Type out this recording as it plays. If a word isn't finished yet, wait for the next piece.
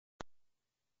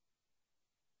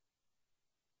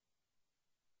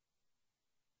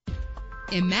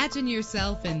Imagine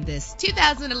yourself in this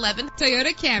 2011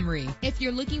 Toyota Camry. If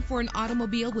you're looking for an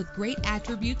automobile with great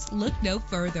attributes, look no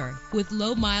further. With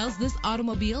low miles, this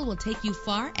automobile will take you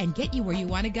far and get you where you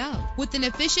want to go. With an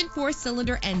efficient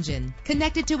 4-cylinder engine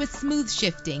connected to a smooth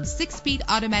shifting 6-speed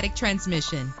automatic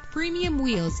transmission, premium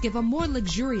wheels give a more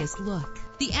luxurious look.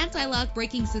 The anti-lock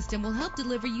braking system will help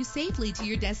deliver you safely to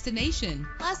your destination.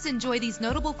 Plus, enjoy these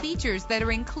notable features that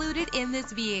are included in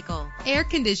this vehicle: air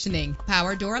conditioning,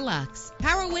 power door locks,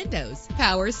 power windows,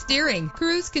 power steering,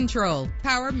 cruise control,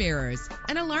 power mirrors,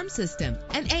 an alarm system,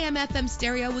 an AM/FM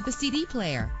stereo with a CD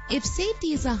player. If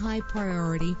safety is a high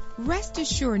priority, rest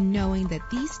assured knowing that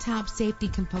these top safety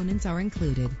components are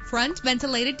included: front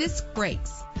ventilated disc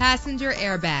brakes, passenger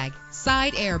airbag,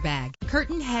 side airbag,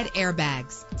 curtain head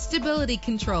airbags, stability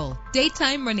control,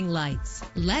 daytime running lights.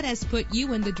 Let us put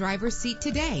you in the driver's seat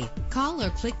today. Call or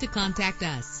click to contact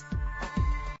us.